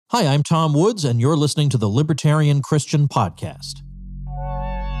Hi, I'm Tom Woods, and you're listening to the Libertarian Christian Podcast.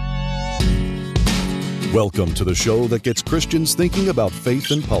 Welcome to the show that gets Christians thinking about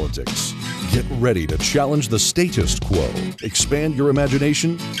faith and politics. Get ready to challenge the status quo, expand your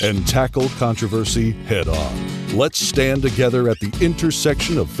imagination, and tackle controversy head on. Let's stand together at the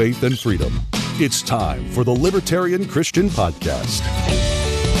intersection of faith and freedom. It's time for the Libertarian Christian Podcast.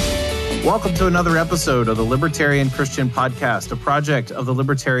 Welcome to another episode of the Libertarian Christian Podcast, a project of the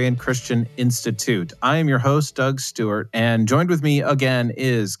Libertarian Christian Institute. I am your host, Doug Stewart, and joined with me again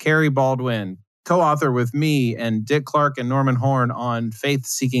is Carrie Baldwin, co-author with me and Dick Clark and Norman Horn on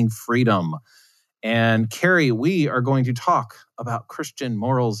Faith-Seeking Freedom. And Carrie, we are going to talk about Christian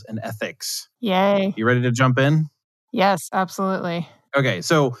morals and ethics. Yay. You ready to jump in? Yes, absolutely. Okay,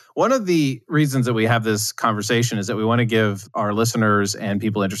 so one of the reasons that we have this conversation is that we want to give our listeners and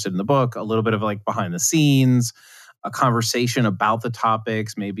people interested in the book a little bit of like behind the scenes, a conversation about the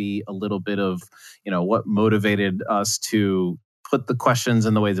topics, maybe a little bit of, what motivated us to put the questions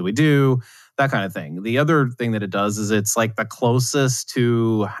in the way that we do, that kind of thing. The other thing that it does is it's like the closest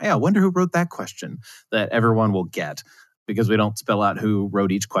to, hey, I wonder who wrote that question that everyone will get, because we don't spell out who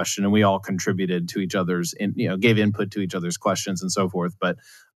wrote each question and we all contributed to each other's, gave input to each other's questions and so forth. But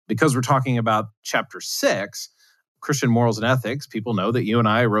because we're talking about chapter 6, Christian morals and ethics, people know that you and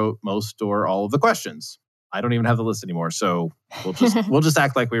I wrote most or all of the questions. I don't even have the list anymore, so we'll just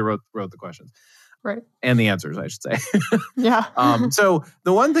act like we wrote the questions. Right. And the answers, I should say. Yeah. So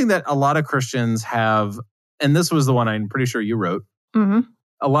the one thing that a lot of Christians have, and this was the one I'm pretty sure you wrote,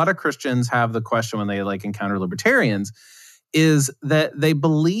 a lot of Christians have the question when they encounter libertarians is that they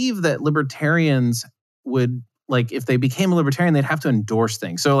believe that libertarians would, if they became a libertarian, they'd have to endorse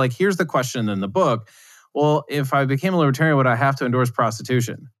things. So here's the question in the book. Well, if I became a libertarian, would I have to endorse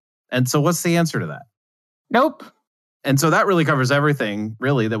prostitution? And so what's the answer to that? Nope. And so that really covers everything,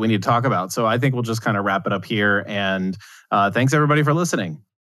 really, that we need to talk about. So I think we'll just kind of wrap it up here. And thanks, everybody, for listening.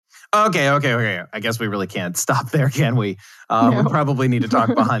 Okay. I guess we really can't stop there, can we? No. We probably need to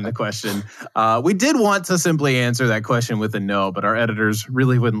talk behind the question. We did want to simply answer that question with a no, but our editors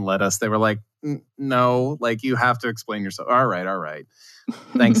really wouldn't let us. They were like, no, you have to explain yourself. All right.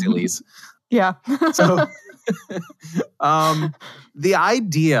 Thanks, Elise. Yeah. So the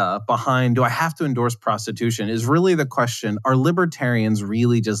idea behind, do I have to endorse prostitution, is really the question, are libertarians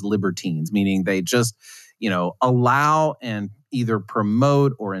really just libertines? Meaning they just, allow and either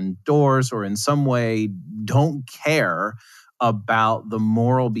promote or endorse or in some way don't care about the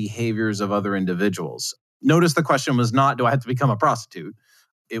moral behaviors of other individuals. Notice the question was not, do I have to become a prostitute?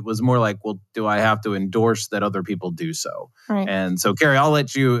 It was more like, well, do I have to endorse that other people do so? Right. And so, Carrie, I'll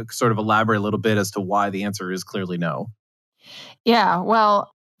let you sort of elaborate a little bit as to why the answer is clearly no. Yeah.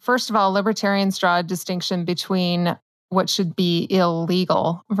 Well, first of all, libertarians draw a distinction between what should be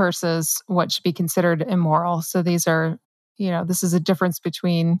illegal versus what should be considered immoral. So these are, this is a difference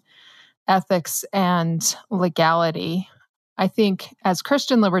between ethics and legality. I think as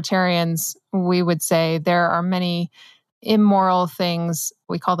Christian libertarians, we would say there are many immoral things,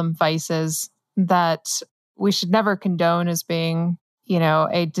 we call them vices, that we should never condone as being,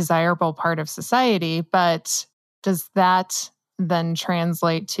 a desirable part of society. But does that then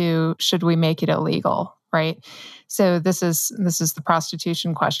translate to, should we make it illegal, right? So this is the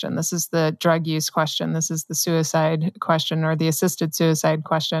prostitution question. This is the drug use question. This is the suicide question or the assisted suicide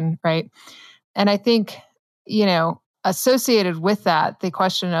question, right? And I think, associated with that, the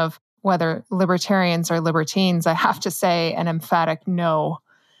question of whether libertarians are libertines, I have to say an emphatic no,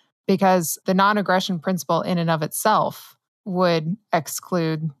 because the non-aggression principle in and of itself would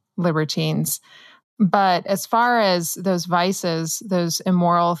exclude libertines. But as far as those vices, those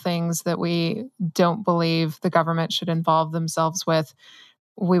immoral things that we don't believe the government should involve themselves with,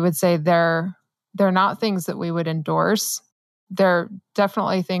 we would say they're not things that we would endorse. They're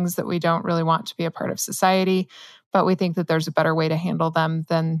definitely things that we don't really want to be a part of society, but we think that there's a better way to handle them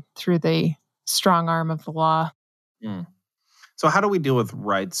than through the strong arm of the law. So how do we deal with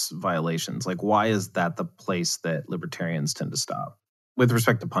rights violations? Why is that the place that libertarians tend to stop with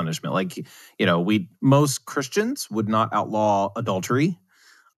respect to punishment? Most Christians would not outlaw adultery.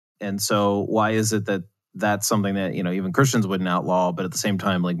 And so why is it that that's something that, even Christians wouldn't outlaw, but at the same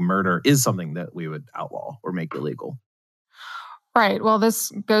time, murder is something that we would outlaw or make illegal? Right. Well,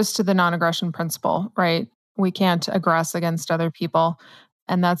 this goes to the non-aggression principle, right? We can't aggress against other people.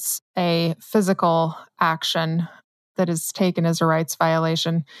 And that's a physical action that is taken as a rights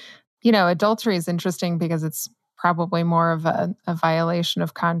violation. Adultery is interesting because it's probably more of a violation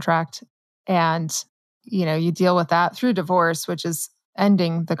of contract. And, you deal with that through divorce, which is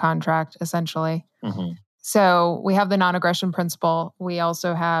ending the contract, essentially. Mm-hmm. So we have the non-aggression principle. We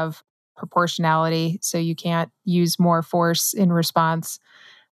also have proportionality. So you can't use more force in response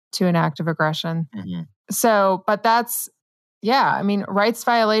to an act of aggression. Mm-hmm. So, but that's, rights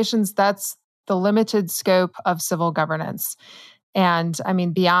violations, that's the limited scope of civil governance. And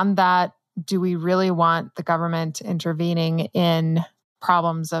beyond that, do we really want the government intervening in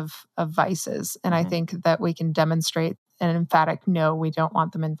problems of vices? And I think that we can demonstrate an emphatic no, we don't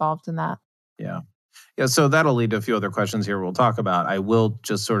want them involved in that. Yeah. Yeah, so that'll lead to a few other questions here we'll talk about. I will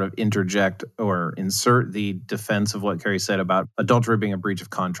just sort of interject or insert the defense of what Carrie said about adultery being a breach of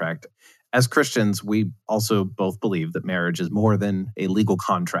contract. As Christians, we also both believe that marriage is more than a legal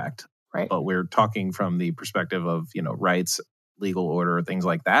contract. Right. But we're talking from the perspective of, rights, legal order, things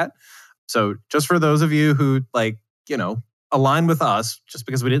like that. So just for those of you who align with us, just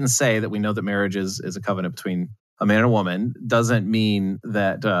because we didn't say that we know that marriage is a covenant between a man and a woman, doesn't mean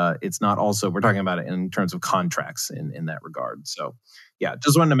that it's not also, we're talking about it in terms of contracts in that regard. So yeah,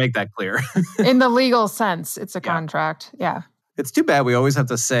 just wanted to make that clear. In the legal sense, it's a contract. Yeah. It's too bad we always have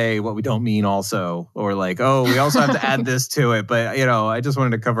to say what we don't mean also, or we also have to add this to it. But, I just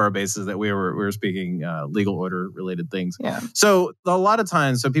wanted to cover our bases that we were speaking legal order related things. Yeah. So a lot of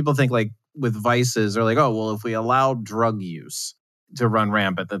times, people think with vices, they're if we allow drug use to run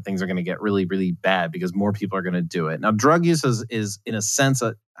rampant, then things are going to get really, really bad because more people are going to do it. Now, drug use is in a sense,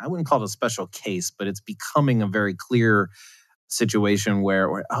 I wouldn't call it a special case, but it's becoming a very clear situation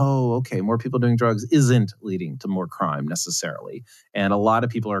where more people doing drugs isn't leading to more crime necessarily. And a lot of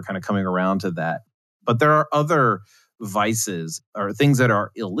people are kind of coming around to that. But there are other vices or things that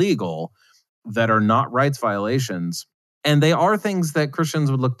are illegal that are not rights violations. And they are things that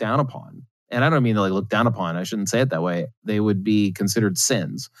Christians would look down upon. And I don't mean to look down upon, I shouldn't say it that way. They would be considered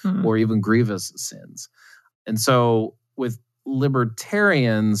sins or even grievous sins. And so with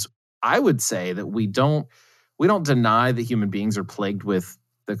libertarians, I would say that we don't deny that human beings are plagued with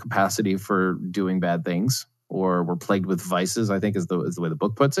the capacity for doing bad things, or we're plagued with vices, I think is the way the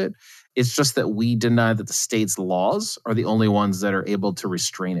book puts it. It's just that we deny that the state's laws are the only ones that are able to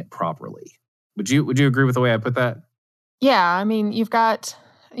restrain it properly. Would you agree with the way I put that? Yeah,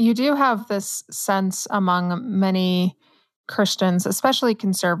 you do have this sense among many Christians, especially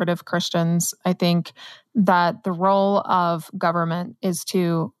conservative Christians, I think, that the role of government is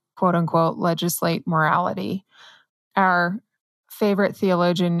to, quote unquote, legislate morality. Our favorite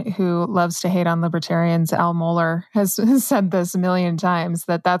theologian who loves to hate on libertarians, Al Mohler, has said this a million times,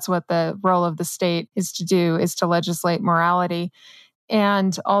 that that's what the role of the state is to do, is to legislate morality.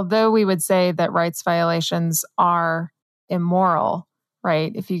 And although we would say that rights violations are immoral,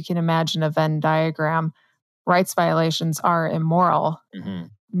 right? If you can imagine a Venn diagram, rights violations are immoral. Mm-hmm.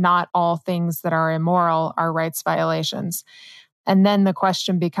 Not all things that are immoral are rights violations. And then the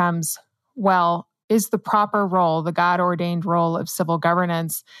question becomes, well, is the proper role, the God-ordained role of civil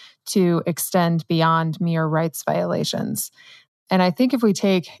governance, to extend beyond mere rights violations? And I think if we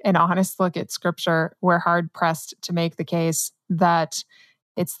take an honest look at Scripture, we're hard-pressed to make the case that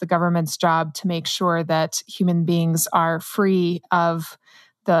it's the government's job to make sure that human beings are free of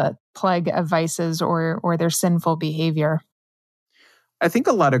the plague of vices or their sinful behavior. I think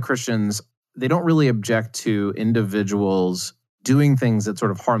a lot of Christians, they don't really object to individuals doing things that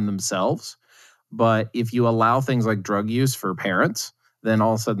sort of harm themselves. But if you allow things like drug use for parents, then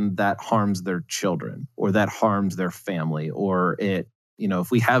all of a sudden that harms their children or that harms their family, or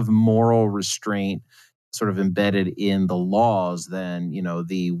if we have moral restraint sort of embedded in the laws, then,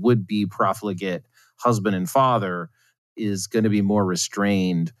 the would-be profligate husband and father is going to be more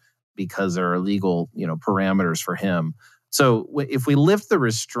restrained because there are legal, parameters for him. So if we lift the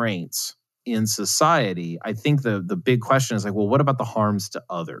restraints in society, I think the big question is what about the harms to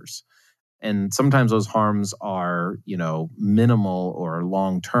others? And sometimes those harms are, minimal or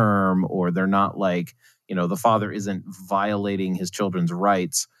long-term, or they're not the father isn't violating his children's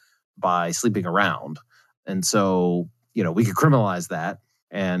rights by sleeping around. And so, we could criminalize that,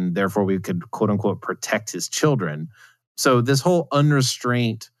 and therefore we could, quote unquote, protect his children. So this whole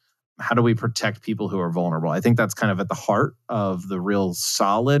unrestraint, how do we protect people who are vulnerable? I think that's kind of at the heart of the real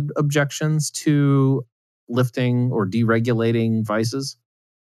solid objections to lifting or deregulating vices.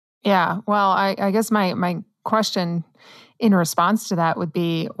 Yeah, well, I guess my question in response to that would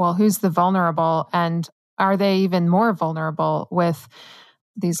be, well, who's the vulnerable, and are they even more vulnerable with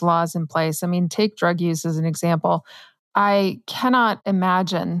these laws in place? Take drug use as an example. I cannot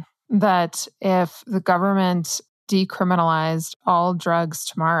imagine that if the government decriminalized all drugs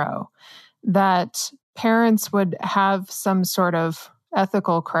tomorrow, that parents would have some sort of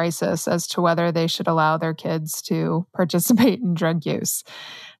ethical crisis as to whether they should allow their kids to participate in drug use.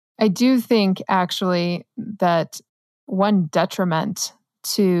 I do think actually that one detriment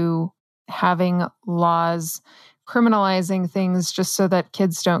to having laws criminalizing things just so that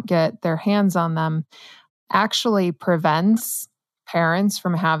kids don't get their hands on them actually prevents parents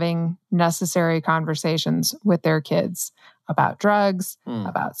from having necessary conversations with their kids about drugs,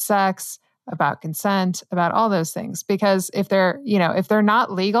 about sex, about consent, about all those things. Because if they're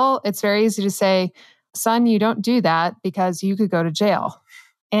not legal, it's very easy to say, son, you don't do that because you could go to jail.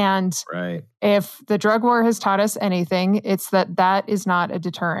 And if the drug war has taught us anything, it's that is not a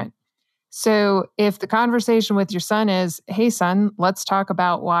deterrent. So if the conversation with your son is, hey, son, let's talk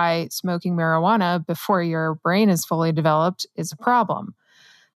about why smoking marijuana before your brain is fully developed is a problem.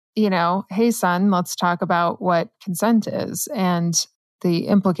 Hey, son, let's talk about what consent is and the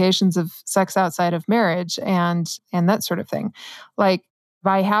implications of sex outside of marriage and that sort of thing. Like,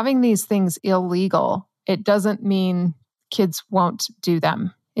 by having these things illegal, it doesn't mean kids won't do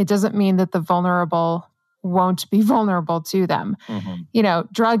them. It doesn't mean that the vulnerable won't be vulnerable to them.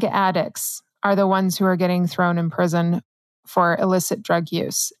 Drug addicts are the ones who are getting thrown in prison for illicit drug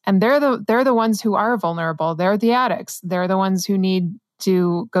use. And they're the ones who are vulnerable. They're the addicts. They're the ones who need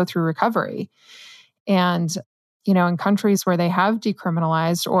to go through recovery. And, in countries where they have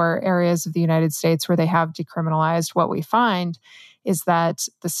decriminalized, or areas of the United States where they have decriminalized, what we find is that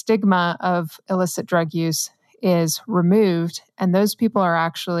the stigma of illicit drug use is removed, and those people are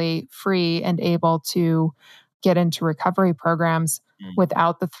actually free and able to get into recovery programs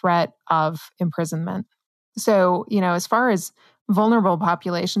without the threat of imprisonment. So, as far as vulnerable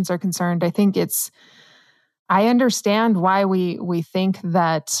populations are concerned, I understand why we think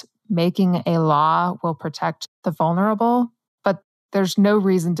that making a law will protect the vulnerable, but there's no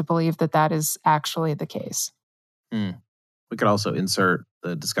reason to believe that is actually the case. We could also insert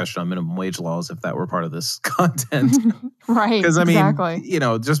the discussion on minimum wage laws if that were part of this content. Right, because exactly.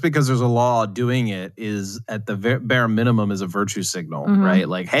 Just because there's a law doing it is at the bare minimum is a virtue signal, right?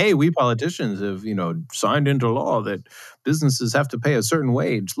 Like, hey, we politicians have, signed into law that businesses have to pay a certain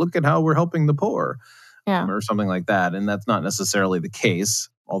wage. Look at how we're helping the poor, or something like that. And that's not necessarily the case,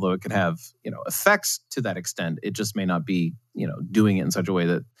 although it could have, effects to that extent. It just may not be, doing it in such a way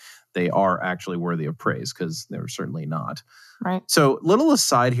that they are actually worthy of praise, because they're certainly not. Right. So, little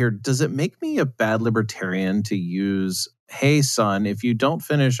aside here, does it make me a bad libertarian to use, hey, son, if you don't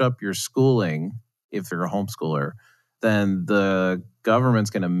finish up your schooling, if you're a homeschooler, then the government's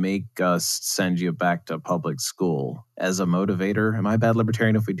going to make us send you back to public school as a motivator? Am I a bad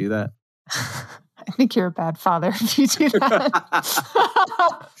libertarian if we do that? I think you're a bad father if you do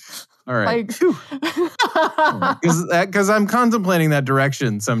that. All right. Because I'm contemplating that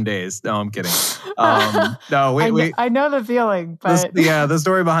direction some days. No, I'm kidding. I know the feeling, but the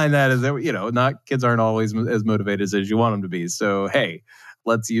story behind that is that kids aren't always as motivated as you want them to be. So hey,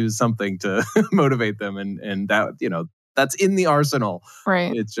 let's use something to motivate them, and that that's in the arsenal.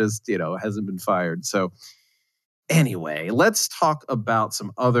 Right. It's just hasn't been fired. So anyway, let's talk about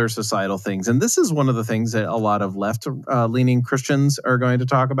some other societal things, and this is one of the things that a lot of left-leaning Christians are going to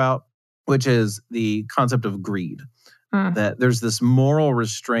talk about, which is the concept of greed. That there's this moral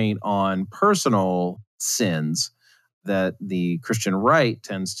restraint on personal sins that the Christian right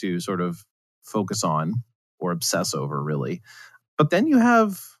tends to sort of focus on or obsess over, really. But then you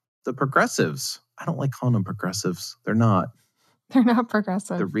have the progressives. I don't like calling them progressives. They're not. They're not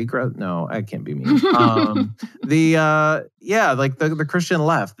progressive. The regress? No, I can't be mean. The Christian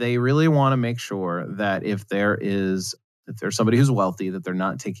left, they really want to make sure that if there's somebody who's wealthy, that they're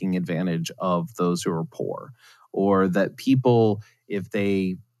not taking advantage of those who are poor, or that people, if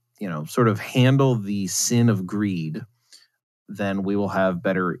they, sort of handle the sin of greed, then we will have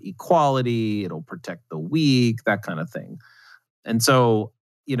better equality. It'll protect the weak, that kind of thing. And so,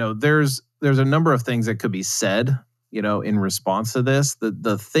 there's a number of things that could be said, in response to this.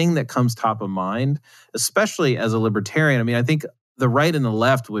 The thing that comes top of mind, especially as a libertarian, I think the right and the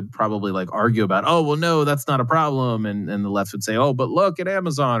left would probably argue about, oh, well, no, that's not a problem. And the left would say, oh, but look at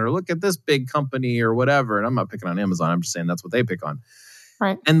Amazon, or look at this big company or whatever. And I'm not picking on Amazon. I'm just saying that's what they pick on.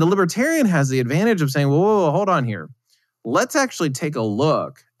 Right. And the libertarian has the advantage of saying, whoa, hold on here. Let's actually take a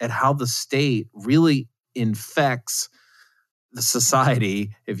look at how the state really infects the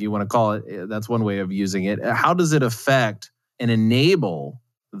society, if you want to call it. That's one way of using it. How does it affect and enable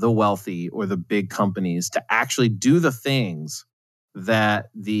the wealthy or the big companies to actually do the things that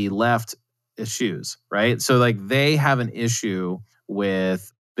the left eschews, right? So they have an issue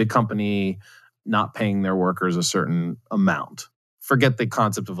with big company not paying their workers a certain amount. Forget the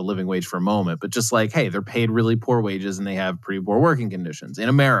concept of a living wage for a moment, but just hey, they're paid really poor wages and they have pretty poor working conditions in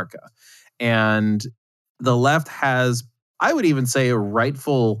America. And the left has I would even say a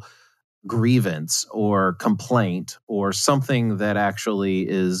rightful grievance or complaint or something that actually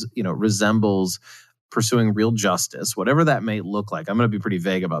is, resembles pursuing real justice, whatever that may look like. I'm going to be pretty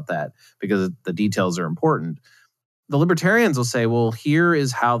vague about that because the details are important. The libertarians will say, well, here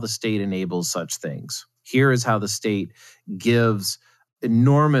is how the state enables such things. Here is how the state gives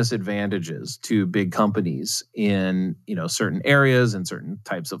enormous advantages to big companies in, certain areas and certain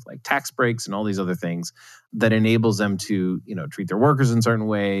types of like tax breaks and all these other things that enables them to, treat their workers in certain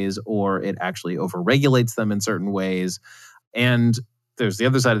ways, or it actually overregulates them in certain ways. And there's the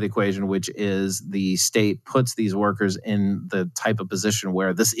other side of the equation, which is the state puts these workers in the type of position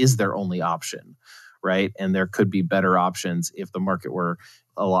where this is their only option, right? And there could be better options if the market were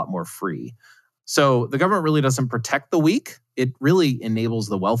a lot more free. So the government really doesn't protect the weak. It really enables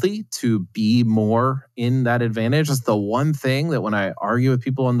the wealthy to be more in that advantage. That's the one thing that when I argue with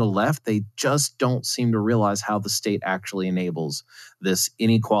people on the left, they just don't seem to realize how the state actually enables this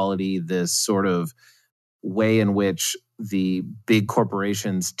inequality, this sort of way in which the big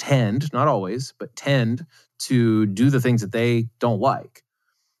corporations tend, not always, but tend to do the things that they don't like.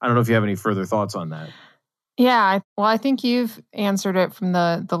 I don't know if you have any further thoughts on that. Yeah, I think you've answered it from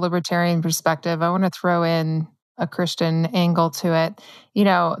the libertarian perspective. I want to throw in a Christian angle to it.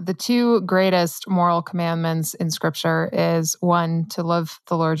 The two greatest moral commandments in Scripture is one, to love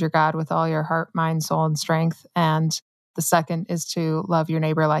the Lord your God with all your heart, mind, soul, and strength. And the second is to love your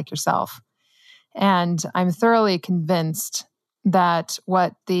neighbor like yourself. And I'm thoroughly convinced that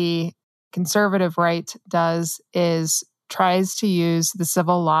what the conservative right does is tries to use the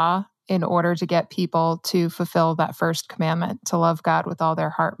civil law in order to get people to fulfill that first commandment, to love God with all their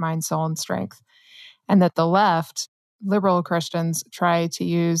heart, mind, soul, and strength. And that the left, liberal Christians, try to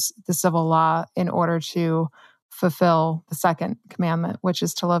use the civil law in order to fulfill the second commandment, which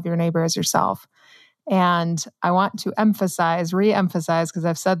is to love your neighbor as yourself. And I want to re-emphasize, because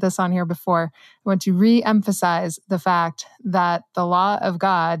I've said this on here before, I want to re-emphasize the fact that the law of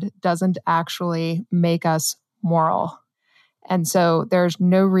God doesn't actually make us moral. And so there's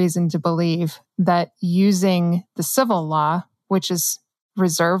no reason to believe that using the civil law, which is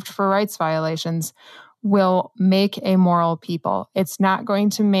reserved for rights violations, will make a moral people. It's not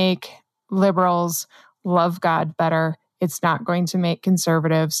going to make liberals love God better. It's not going to make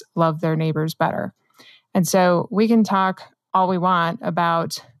conservatives love their neighbors better. And so we can talk all we want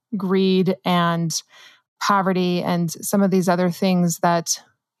about greed and poverty and some of these other things that,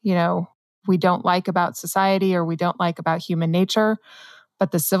 we don't like about society or we don't like about human nature.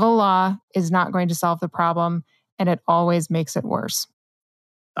 But the civil law is not going to solve the problem, and it always makes it worse.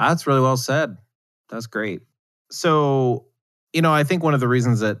 That's really well said. That's great. So, I think one of the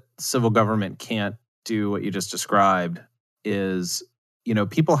reasons that civil government can't do what you just described is,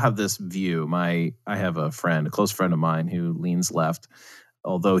 people have this view. I have a close friend of mine who leans left,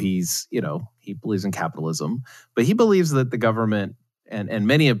 although he believes in capitalism, but he believes that the government, and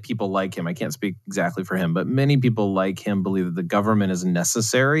many of people like him, I can't speak exactly for him, but many people like him believe that the government is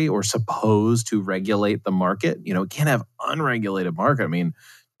necessary or supposed to regulate the market. It can't have unregulated market. I mean,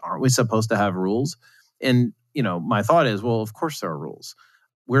 aren't we supposed to have rules? And, my thought is, well, of course there are rules.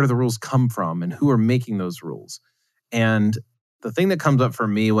 Where do the rules come from and who are making those rules? And the thing that comes up for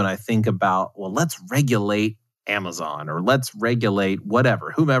me when I think about, well, let's regulate Amazon or let's regulate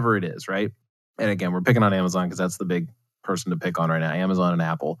whatever, whomever it is, right? And again, we're picking on Amazon because that's the big person to pick on right now, Amazon and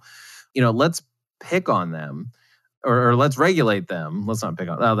Apple. Let's pick on them or let's regulate them. Let's not pick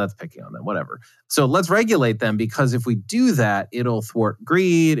on, that's picking on them, whatever. So let's regulate them because if we do that, it'll thwart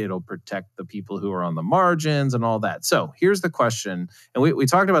greed, it'll protect the people who are on the margins and all that. So here's the question, and we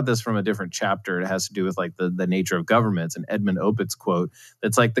talked about this from a different chapter. It has to do with like the nature of governments, and Edmund Opitz quote,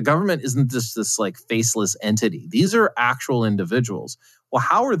 it's like the government isn't just this like faceless entity. These are actual individuals. Well,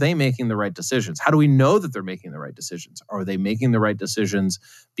 how are they making the right decisions? How do we know that they're making the right decisions? Are they making the right decisions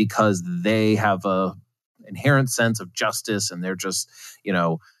because they have a inherent sense of justice and they're just,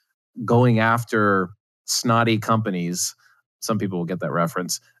 going after snotty companies? Some people will get that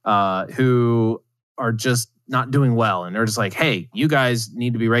reference, who are just not doing well. And they're just like, hey, you guys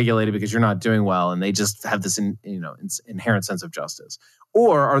need to be regulated because you're not doing well. And they just have this, inherent sense of justice.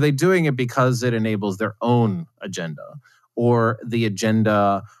 Or are they doing it because it enables their own agenda or the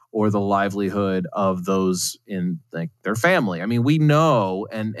agenda or the livelihood of those in like their family? I mean, we know,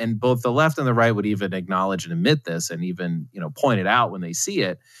 and both the left and the right would even acknowledge and admit this, and even point it out when they see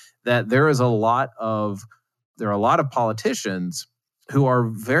it, that there are a lot of politicians who are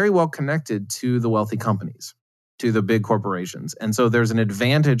very well connected to the wealthy companies, to the big corporations, and so there's an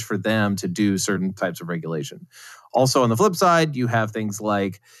advantage for them to do certain types of regulation. Also, on the flip side, you have things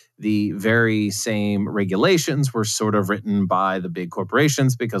like the very same regulations were sort of written by the big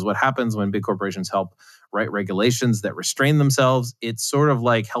corporations, because what happens when big corporations help write regulations that restrain themselves, it sort of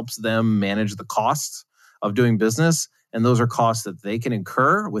like helps them manage the costs of doing business. And those are costs that they can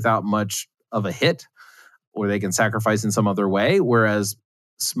incur without much of a hit, or they can sacrifice in some other way. Whereas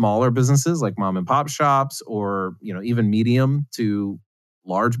smaller businesses like mom and pop shops, or even medium to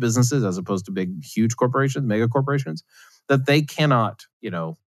large businesses, as opposed to big, huge corporations, mega corporations, that they cannot,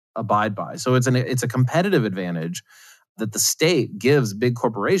 abide by. So it's a competitive advantage that the state gives big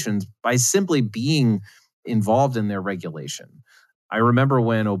corporations by simply being involved in their regulation. I remember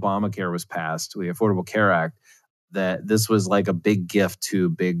when Obamacare was passed, the Affordable Care Act, that this was like a big gift to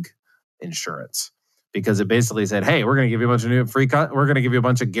big insurance, because it basically said, hey, we're going to give you a bunch of we're going to give you a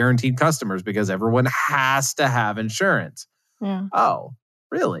bunch of guaranteed customers because everyone has to have insurance. Yeah. Oh,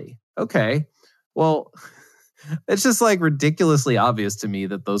 really? Okay. Well, it's just like ridiculously obvious to me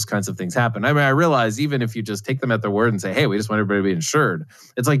that those kinds of things happen. I mean, I realize even if you just take them at their word and say, hey, we just want everybody to be insured,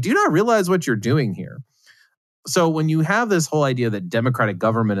 it's like, do you not realize what you're doing here? So when you have this whole idea that democratic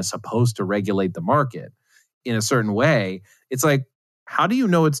government is supposed to regulate the market in a certain way, it's like, how do you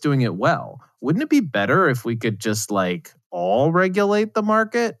know it's doing it well? Wouldn't it be better if we could just like all regulate the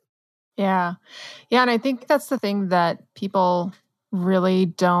market? Yeah. Yeah. And I think that's the thing that people really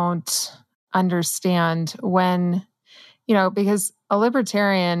don't understand when, because a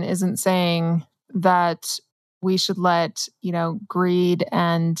libertarian isn't saying that we should let, greed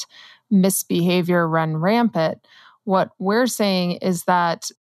and misbehavior run rampant. What we're saying is that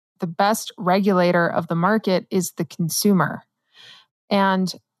the best regulator of the market is the consumer.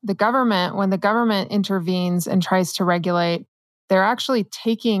 And the government, when the government intervenes and tries to regulate, they're actually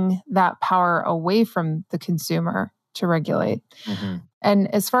taking that power away from the consumer to regulate. Mm-hmm.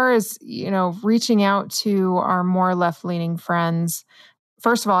 And as far as, reaching out to our more left-leaning friends,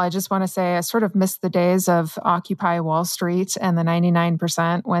 first of all, I just want to say I sort of miss the days of Occupy Wall Street and the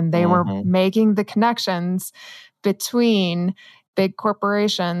 99% when they were making the connections between big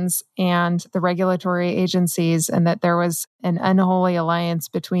corporations and the regulatory agencies, and that there was an unholy alliance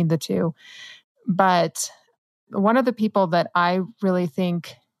between the two. But one of the people that I really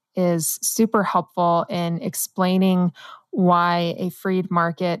think is super helpful in explaining why a freed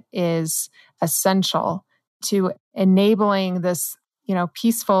market is essential to enabling this,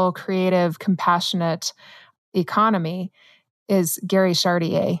 peaceful, creative, compassionate economy is Gary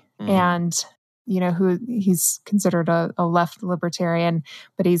Chartier. Mm-hmm. And, who he's considered a left libertarian,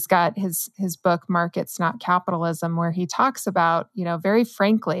 but he's got his book, Markets Not Capitalism, where he talks about, very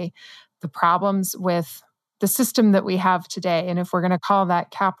frankly, the problems with the system that we have today. And if we're going to call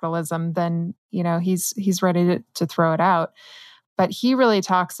that capitalism, then, he's ready to throw it out. But he really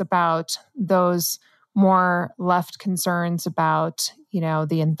talks about those more left concerns about,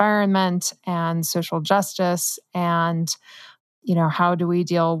 the environment and social justice and, how do we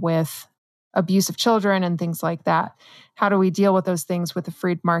deal with abuse of children and things like that? How do we deal with those things with the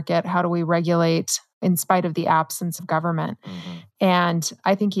freed market? How do we regulate in spite of the absence of government? Mm-hmm. And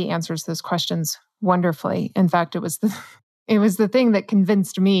I think he answers those questions wonderfully. In fact, it was the thing that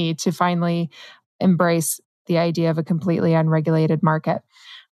convinced me to finally embrace the idea of a completely unregulated market.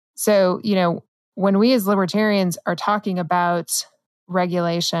 So, when we as libertarians are talking about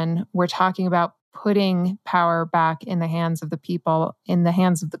regulation, we're talking about putting power back in the hands of the people, in the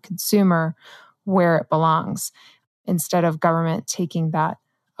hands of the consumer, where it belongs, instead of government taking that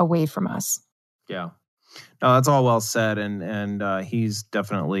away from us. Yeah. No, that's all well said. And he's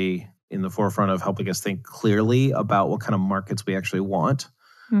definitely in the forefront of helping us think clearly about what kind of markets we actually want.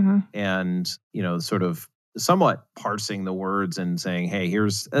 Mm-hmm. And, sort of somewhat parsing the words and saying, hey,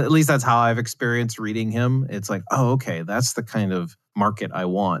 at least that's how I've experienced reading him. It's like, oh, okay, that's the kind of market I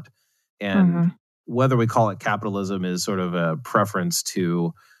want. And whether we call it capitalism is sort of a preference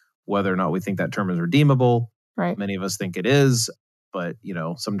to whether or not we think that term is redeemable. Right. Many of us think it is. But,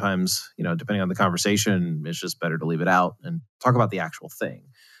 sometimes, depending on the conversation, it's just better to leave it out and talk about the actual thing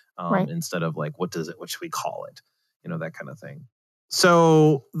instead of like, what should we call it? That kind of thing.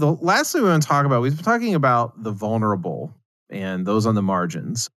 So the last thing we want to talk about, we've been talking about the vulnerable and those on the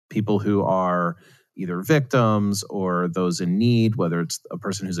margins, people who are either victims or those in need, whether it's a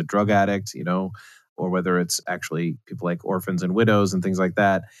person who's a drug addict, or whether it's actually people like orphans and widows and things like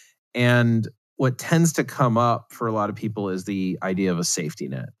that. And what tends to come up for a lot of people is the idea of a safety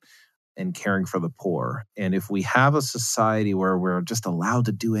net and caring for the poor. And if we have a society where we're just allowed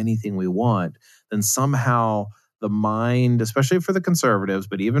to do anything we want, then somehow the mind, especially for the conservatives,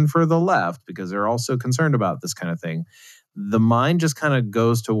 but even for the left, because they're also concerned about this kind of thing, the mind just kind of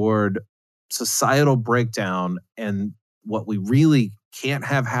goes toward societal breakdown. And what we really can't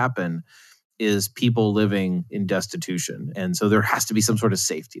have happen is people living in destitution. And so there has to be some sort of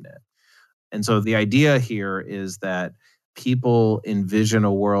safety net. And so the idea here is that people envision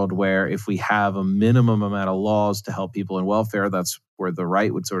a world where if we have a minimum amount of laws to help people in welfare, that's where the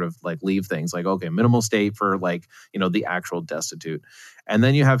right would sort of like leave things like, okay, minimal state for like, the actual destitute. And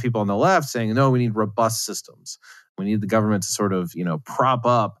then you have people on the left saying, no, we need robust systems. We need the government to sort of, prop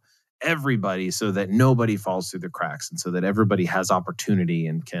up everybody so that nobody falls through the cracks and so that everybody has opportunity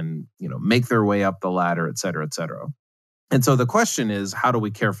and can, make their way up the ladder, et cetera, et cetera. And so the question is, how do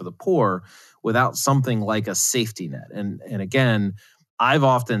we care for the poor without something like a safety net? And again, I've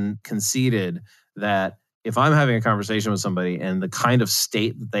often conceded that if I'm having a conversation with somebody and the kind of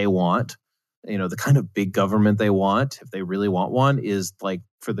state that they want, the kind of big government they want, if they really want one, is like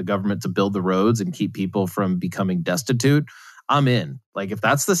for the government to build the roads and keep people from becoming destitute, I'm in. Like if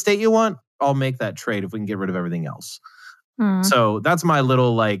that's the state you want, I'll make that trade if we can get rid of everything else. So that's my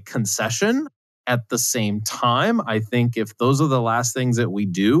little like concession. At the same time, I think if those are the last things that we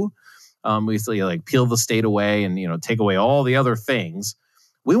do, we say like peel the state away and take away all the other things,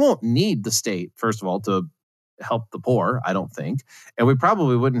 we won't need the state, first of all, to help the poor, I don't think. And we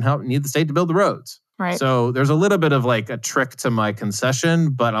probably wouldn't need the state to build the roads. Right. So there's a little bit of like a trick to my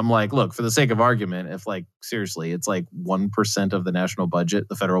concession, but I'm like, look, for the sake of argument, if like seriously, it's like 1% of the national budget,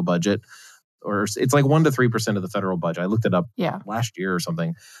 the federal budget, or it's like 1 to 3% of the federal budget. I looked it up last year or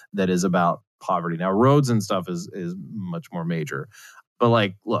something that is about poverty. Now, roads and stuff is much more major. But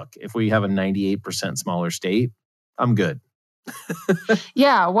like, look, if we have a 98% smaller state, I'm good.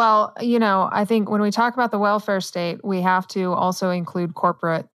 Yeah, well, I think when we talk about the welfare state, we have to also include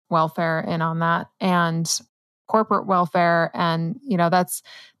corporate welfare in on that. And corporate welfare, and that's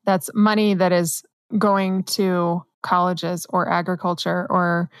money that is going to colleges or agriculture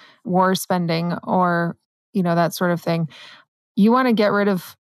or war spending or that sort of thing. You want to get rid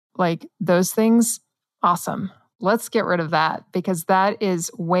of like those things? Awesome. Let's get rid of that, because that is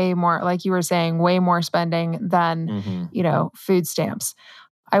way more, like you were saying, way more spending than, food stamps.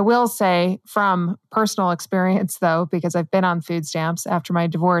 I will say from personal experience though, because I've been on food stamps after my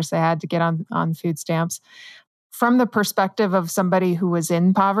divorce, I had to get on food stamps. From the perspective of somebody who was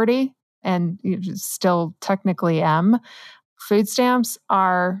in poverty and still technically am, food stamps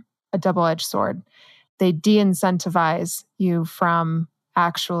are a double-edged sword. They de-incentivize you from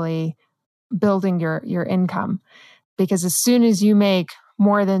actually building your income, because as soon as you make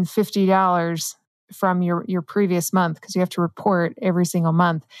more than $50 from your previous month, because you have to report every single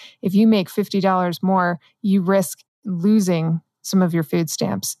month, if you make $50 more, you risk losing some of your food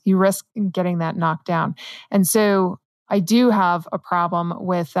stamps. You risk getting that knocked down. And so I do have a problem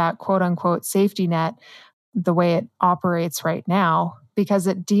with that quote unquote safety net, the way it operates right now, because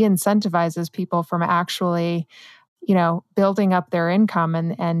it de-incentivizes people from actually building up their income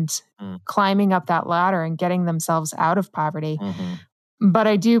and climbing up that ladder and getting themselves out of poverty. But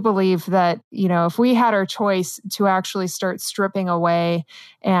I do believe that, if we had our choice to actually start stripping away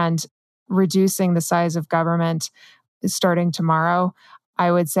and reducing the size of government starting tomorrow,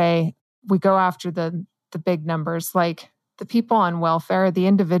 I would say we go after the big numbers. Like the people on welfare, the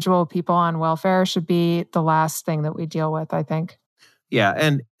individual people on welfare should be the last thing that we deal with, I think. Yeah,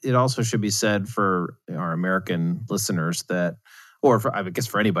 and it also should be said for our American listeners that, or for, I guess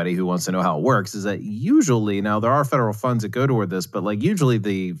for anybody who wants to know how it works, is that usually, now there are federal funds that go toward this, but like usually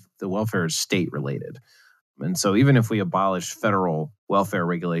the welfare is state related. And so even if we abolish federal welfare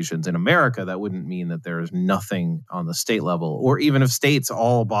regulations in America, that wouldn't mean that there is nothing on the state level. Or even if states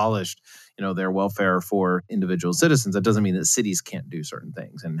all abolished, their welfare for individual citizens, that doesn't mean that cities can't do certain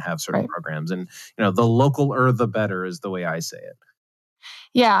things and have certain programs. And, the localer the better is the way I say it.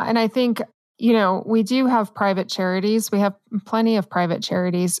 Yeah. And I think, we do have private charities. We have plenty of private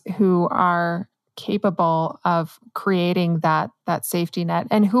charities who are capable of creating that safety net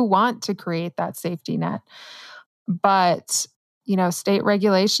and who want to create that safety net. But, state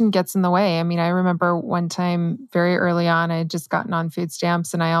regulation gets in the way. I mean, I remember one time very early on, I had just gotten on food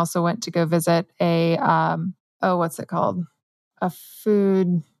stamps, and I also went to go visit what's it called?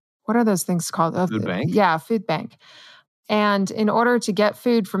 What are those things called? Food bank? Yeah, food bank. And in order to get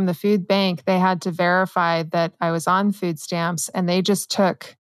food from the food bank, they had to verify that I was on food stamps, and they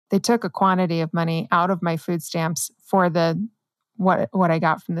took a quantity of money out of my food stamps for what I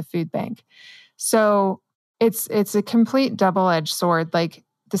got from the food bank. So it's a complete double-edged sword. Like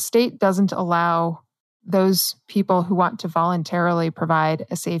the state doesn't allow those people who want to voluntarily provide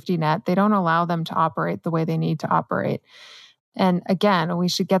a safety net, they don't allow them to operate the way they need to operate. And again, we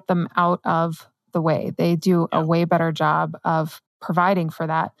should get them out of the way. They do a way better job of providing for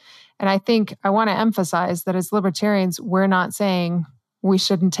that. And I think I want to emphasize that as libertarians, we're not saying we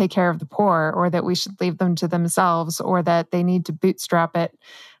shouldn't take care of the poor, or that we should leave them to themselves, or that they need to bootstrap it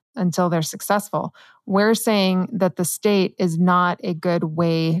until they're successful. We're saying that the state is not a good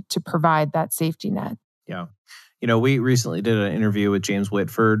way to provide that safety net. Yeah. We recently did an interview with James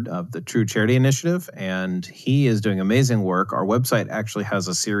Whitford of the True Charity Initiative, and he is doing amazing work. Our website actually has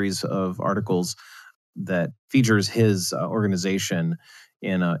a series of articles that features his organization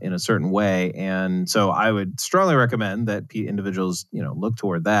in a certain way. And so I would strongly recommend that individuals, look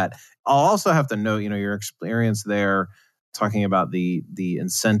toward that. I'll also have to note, your experience there talking about the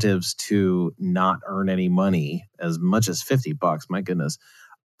incentives to not earn any money as much as $50. My goodness.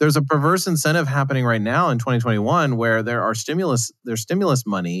 There's a perverse incentive happening right now in 2021 where there's stimulus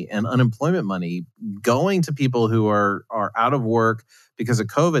money and unemployment money going to people who are out of work because of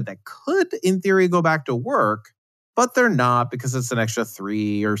COVID that could, in theory, go back to work, but they're not because it's an extra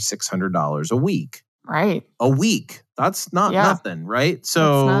 $300 or $600 a week. Right. A week. That's not nothing, right?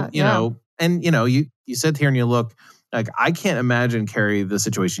 So, you sit here and you look, like, I can't imagine, Carrie, the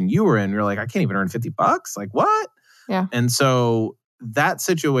situation you were in. You're like, I can't even earn $50. Like, what? Yeah. And so that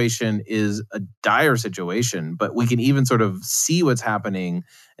situation is a dire situation, but we can even sort of see what's happening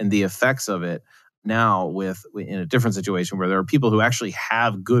and the effects of it now in a different situation where there are people who actually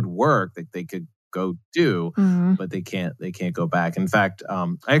have good work that they could go do, but they can't go back. In fact, I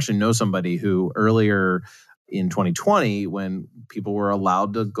actually know somebody who earlier in 2020, when people were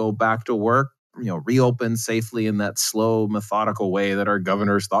allowed to go back to work, reopen safely in that slow, methodical way that our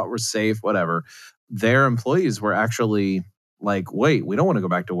governors thought was safe, whatever, their employees were actually like, wait, we don't want to go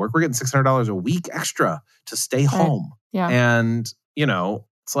back to work. We're getting $600 a week extra to stay home. Yeah. And,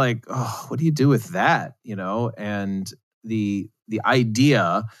 it's like, oh, what do you do with that? And the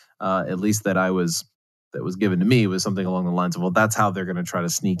idea, at least that was given to me, was something along the lines of, well, that's how they're going to try to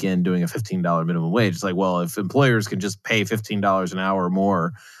sneak in doing a $15 minimum wage. It's like, well, if employers can just pay $15 an hour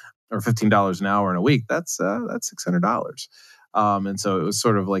more, or $15 an hour in a week, that's $600. And so it was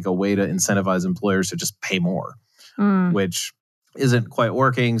sort of like a way to incentivize employers to just pay more. Which isn't quite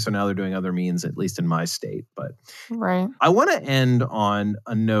working. So now they're doing other means, at least in my state. But right. I want to end on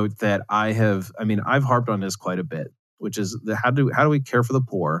a note that I've harped on this quite a bit, which is how do we care for the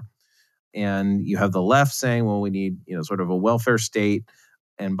poor? And you have the left saying, well, we need, sort of a welfare state.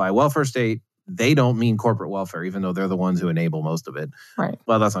 And by welfare state, they don't mean corporate welfare, even though they're the ones who enable most of it. Right.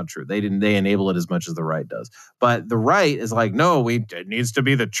 Well, that's not true. They enable it as much as the right does. But the right is like, no, it needs to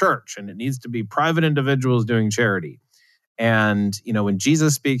be the church, and it needs to be private individuals doing charity. And, when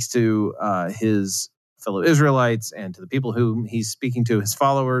Jesus speaks to his fellow Israelites and to the people whom he's speaking to, his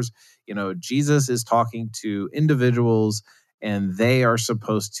followers, Jesus is talking to individuals, and they are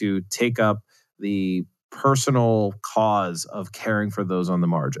supposed to take up the personal cause of caring for those on the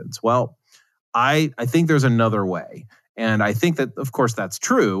margins. Well, I think there's another way. And I think that, of course, that's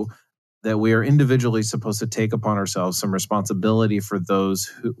true, that we are individually supposed to take upon ourselves some responsibility for those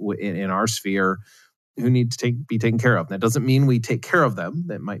who in our sphere who need to be taken care of. That doesn't mean we take care of them.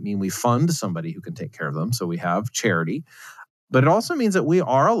 That might mean we fund somebody who can take care of them. So we have charity. But it also means that we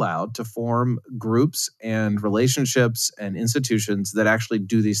are allowed to form groups and relationships and institutions that actually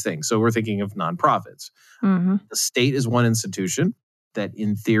do these things. So we're thinking of nonprofits. The state is one institution that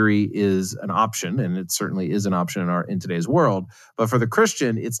in theory is an option, and it certainly is an option in today's world. But for the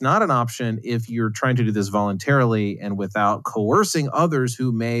Christian, it's not an option if you're trying to do this voluntarily and without coercing others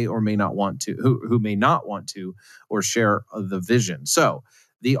who may or may not want to, who may not want to, or share the vision. So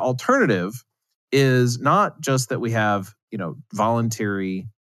the alternative is not just that we have, voluntary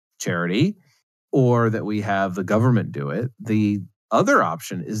charity, or that we have the government do it. The other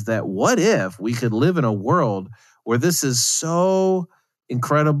option is that what if we could live in a world where this is so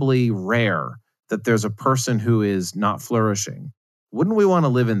incredibly rare that there's a person who is not flourishing? Wouldn't we want to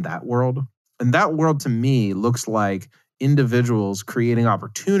live in that world? And that world to me looks like individuals creating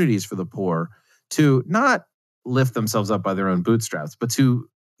opportunities for the poor to not lift themselves up by their own bootstraps, but to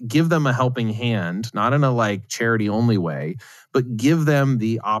give them a helping hand, not in a charity only way, but give them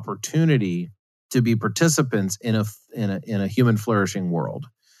the opportunity to be participants in a human flourishing world.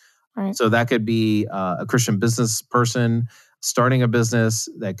 Right. So that could be a Christian business person starting a business.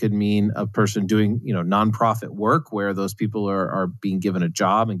 That could mean a person doing, nonprofit work where those people are being given a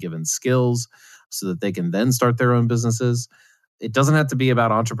job and given skills so that they can then start their own businesses. It doesn't have to be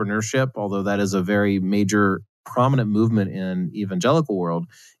about entrepreneurship, although that is a very major prominent movement in evangelical world,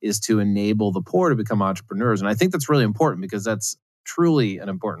 is to enable the poor to become entrepreneurs. And I think that's really important because that's truly an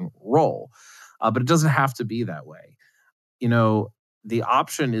important role. But it doesn't have to be that way. The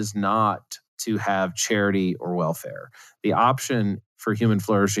option is not to have charity or welfare. The option for human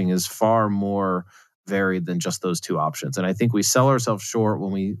flourishing is far more varied than just those two options. And I think we sell ourselves short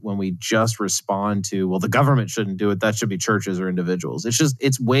when we just respond to, well, the government shouldn't do it. That should be churches or individuals.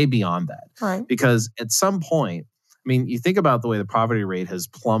 It's way beyond that. Right. Because at some point, I mean, you think about the way the poverty rate has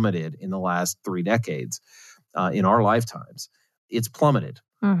plummeted in the last 3 decades in our lifetimes. It's plummeted.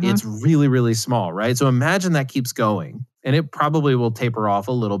 Mm-hmm. It's really, really small, right? So imagine that keeps going, and it probably will taper off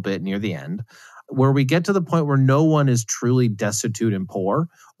a little bit near the end, where we get to the point where no one is truly destitute and poor,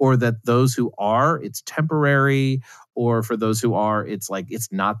 or that those who are, it's temporary, or for those who are, it's like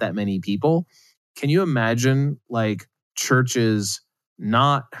it's not that many people. Can you imagine like churches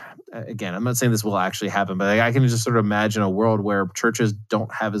not, again, I'm not saying this will actually happen, but I can just sort of imagine a world where churches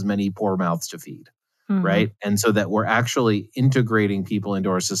don't have as many poor mouths to feed. Mm-hmm. Right. And so that we're actually integrating people into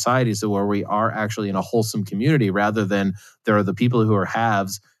our society, so where we are actually in a wholesome community, rather than there are the people who are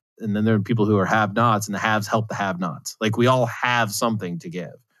haves and then there are people who are have-nots, and the haves help the have-nots. Like we all have something to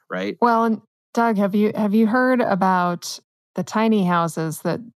give. Right. Well, and Doug, have you heard about the tiny houses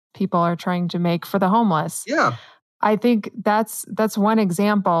that people are trying to make for the homeless? Yeah. I think that's one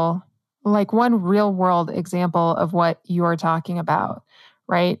example, like one real world example of what you're talking about.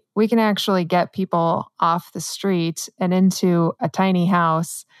 Right? We can actually get people off the street and into a tiny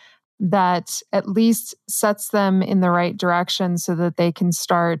house that at least sets them in the right direction so that they can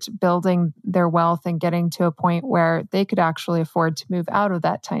start building their wealth and getting to a point where they could actually afford to move out of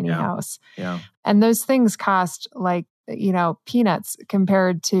that tiny house. Yeah. And those things cost like, peanuts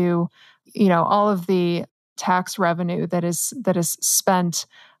compared to, all of the tax revenue that is spent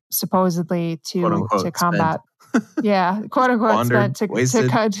supposedly to combat quote unquote, spent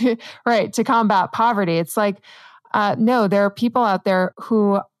to combat poverty. It's like, no, there are people out there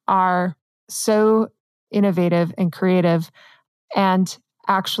who are so innovative and creative and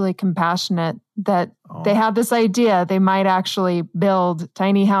actually compassionate that they have this idea they might actually build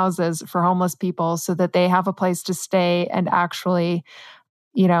tiny houses for homeless people so that they have a place to stay and actually,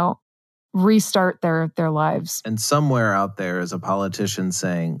 restart their lives. And somewhere out there is a politician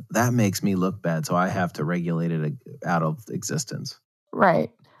saying, that makes me look bad, so I have to regulate it out of existence. Right.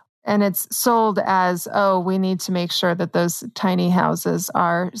 And it's sold as, we need to make sure that those tiny houses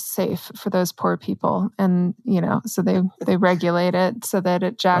are safe for those poor people. And, so they regulate it so that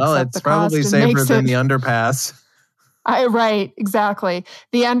it jacks up the cost. Well, it's probably safer than the underpass. Right, exactly.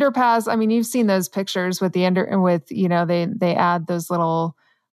 The underpass, I mean, you've seen those pictures with they add those little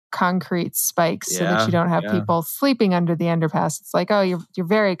concrete spikes so that you don't have people sleeping under the underpass. It's like, you're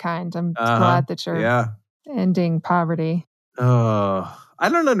very kind. I'm glad that you're ending poverty. I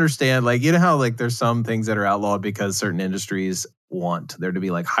don't understand. Like, how like there's some things that are outlawed because certain industries want there to be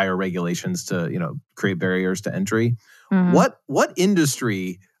like higher regulations to, create barriers to entry. Mm-hmm. What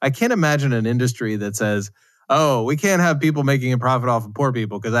industry? I can't imagine an industry that says, we can't have people making a profit off of poor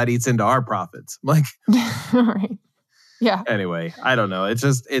people because that eats into our profits. Like, right. Yeah. Anyway, I don't know. It's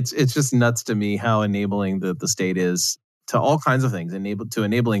just nuts to me how enabling the state is to all kinds of things,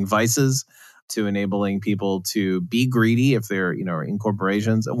 enabling vices, to enabling people to be greedy if they're, in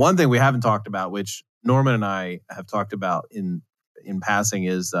corporations. One thing we haven't talked about, which Norman and I have talked about in passing,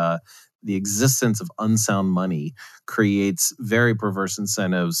 is the existence of unsound money creates very perverse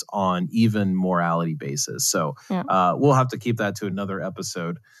incentives on even morality basis. So we'll have to keep that to another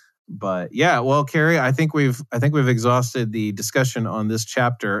episode. But well, Carrie, I think we've exhausted the discussion on this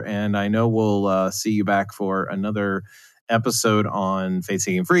chapter, and I know we'll see you back for another episode on faith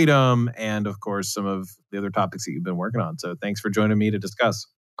seeking freedom, and of course some of the other topics that you've been working on. So thanks for joining me to discuss.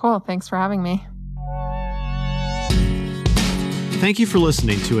 Cool. Thanks for having me. Thank you for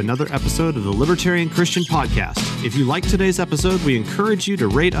listening to another episode of the Libertarian Christian Podcast. If you liked today's episode, we encourage you to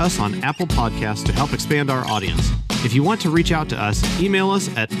rate us on Apple Podcasts to help expand our audience. If you want to reach out to us, email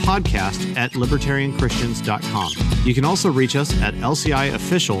us at podcast@libertarianchristians.com. You can also reach us at LCI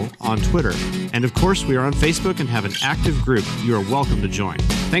Official on Twitter. And of course, we are on Facebook and have an active group you are welcome to join.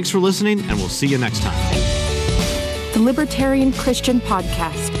 Thanks for listening, and we'll see you next time. The Libertarian Christian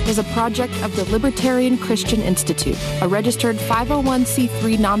Podcast is a project of the Libertarian Christian Institute, a registered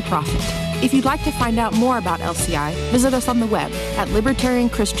 501c3 nonprofit. If you'd like to find out more about LCI, visit us on the web at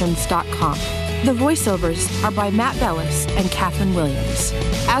libertarianchristians.com. The voiceovers are by Matt Bellis and Catherine Williams.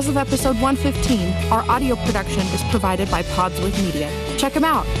 As of episode 115, our audio production is provided by Podsworth Media. Check them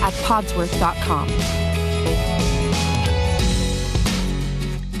out at podsworth.com.